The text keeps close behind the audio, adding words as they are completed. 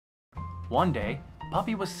One day,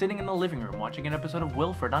 Puppy was sitting in the living room watching an episode of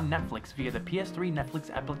Wilfred on Netflix via the PS3 Netflix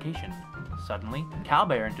application. Suddenly,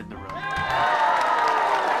 Cowbear entered the room.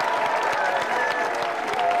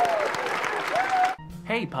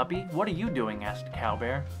 "Hey, Puppy, what are you doing?" asked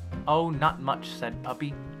Cowbear. "Oh, not much," said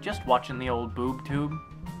Puppy. "Just watching the old Boob Tube."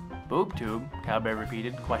 "Boob Tube?" Cowbear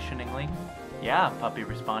repeated questioningly. "Yeah," Puppy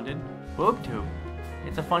responded. "Boob Tube.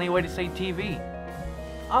 It's a funny way to say TV."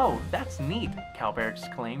 "Oh, that's neat," Cowbear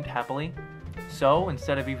exclaimed happily. So,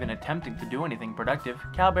 instead of even attempting to do anything productive,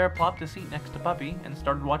 Cowbear plopped a seat next to Puppy and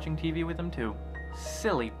started watching TV with him too.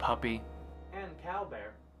 Silly Puppy. And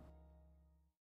Cowbear.